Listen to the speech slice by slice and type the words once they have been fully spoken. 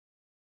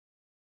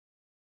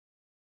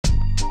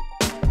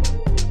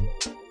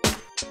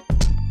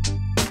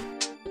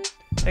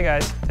Hey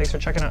guys, thanks for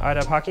checking out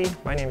iDub Hockey.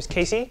 My name is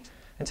Casey,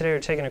 and today we're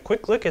taking a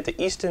quick look at the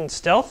Easton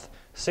Stealth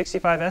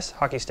 65S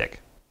hockey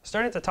stick.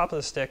 Starting at the top of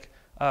the stick,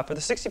 for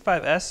the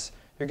 65S,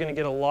 you're going to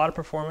get a lot of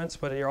performance,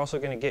 but you're also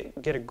going to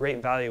get a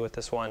great value with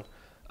this one.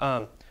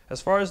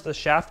 As far as the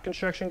shaft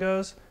construction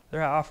goes,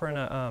 they're offering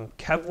a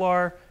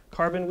Kevlar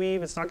carbon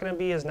weave. It's not going to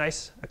be as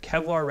nice a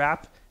Kevlar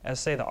wrap as,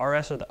 say, the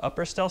RS or the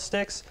upper Stealth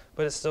sticks,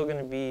 but it's still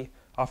going to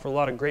offer a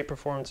lot of great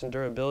performance and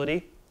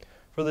durability.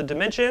 For the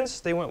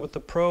dimensions, they went with the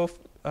Pro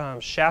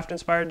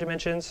shaft-inspired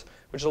dimensions,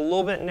 which is a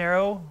little bit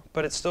narrow,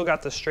 but it's still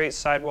got the straight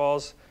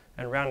sidewalls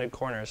and rounded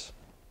corners.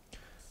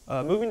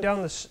 Moving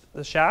down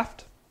the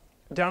shaft,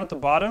 down at the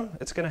bottom,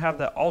 it's going to have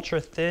the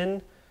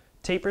ultra-thin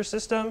taper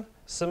system,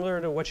 similar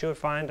to what you would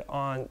find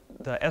on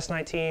the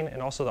S19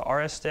 and also the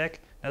RS stick.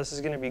 Now this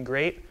is going to be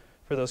great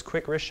for those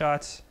quick wrist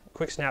shots,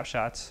 quick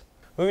snapshots.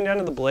 Moving down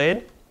to the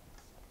blade,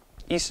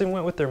 Easton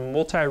went with their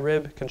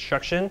multi-rib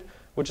construction,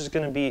 which is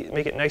going to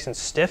make it nice and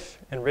stiff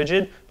and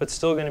rigid, but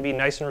still going to be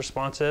nice and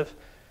responsive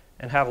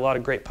and have a lot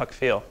of great puck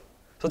feel.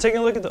 So taking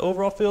a look at the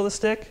overall feel of the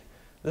stick,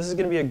 this is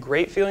going to be a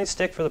great feeling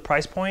stick for the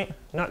price point.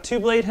 Not too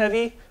blade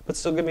heavy, but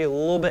still going to be a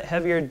little bit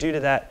heavier due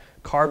to that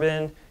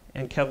carbon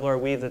and Kevlar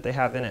weave that they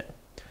have in it.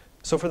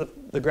 So for the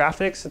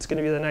graphics, it's going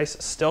to be the nice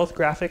stealth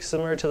graphics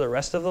similar to the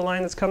rest of the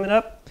line that's coming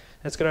up.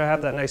 It's going to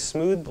have that nice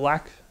smooth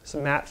black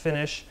matte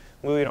finish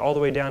moving all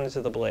the way down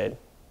into the blade.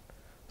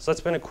 So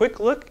that's been a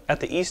quick look at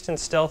the Easton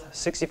Stealth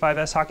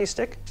 65S hockey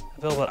stick,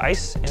 available at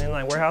ice and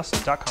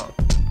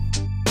inlinewarehouse.com.